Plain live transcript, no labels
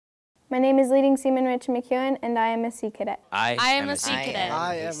My name is Leading Seaman Rachel McEwan, and I am a Sea Cadet. I am a Sea Cadet.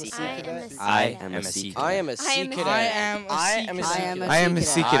 I am a Sea Cadet. I am a Sea Cadet. I am a Sea Cadet. I am a Sea Cadet. I am a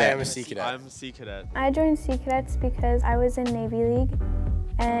Sea Cadet. I am a Sea Cadet. I'm a Sea Cadet. I joined Sea Cadets because I was in Navy League,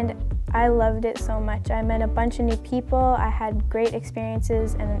 and I loved it so much. I met a bunch of new people, I had great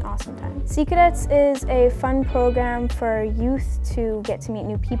experiences, and an awesome time. Sea Cadets is a fun program for youth to get to meet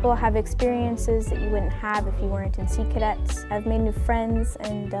new people, have experiences that you wouldn't have if you weren't in Sea Cadets. I've made new friends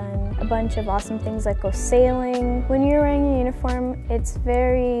and done a bunch of awesome things like go sailing. When you're wearing a uniform, it's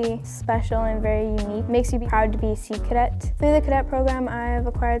very special and very unique. It makes you be proud to be a Sea Cadet. Through the cadet program, I've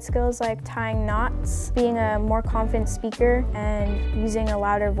acquired skills like tying knots, being a more confident speaker, and using a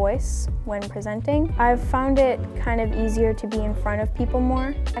louder voice when presenting. I've found it kind of easier to be in front of people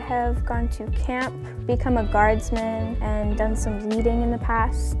more. I have gone to camp, become a guardsman, and done some leading in the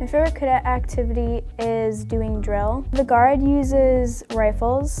past. My favorite cadet activity is doing drill. The guard uses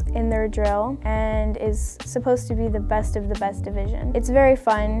rifles in their drill and is supposed to be the best of the best division. It's very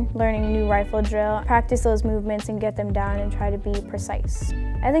fun learning new rifle drill, practice those movements and get them down and try to be precise.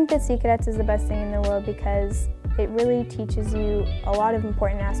 I think that Sea Cadets is the best thing in the world because it really teaches you a lot of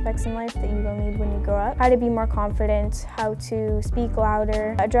important aspects in life that you will need when you grow up. How to be more confident, how to speak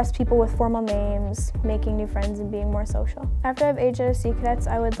louder, address people with formal names, making new friends and being more social. After I've aged out of Sea Cadets,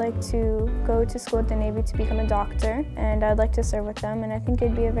 I would like to go to school at the Navy to become a doctor, and I'd like to serve with them, and I think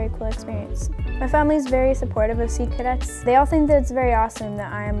it'd be a very cool experience. My family is very supportive of Sea Cadets. They all think that it's very awesome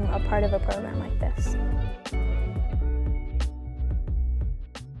that I'm a part of a program like this.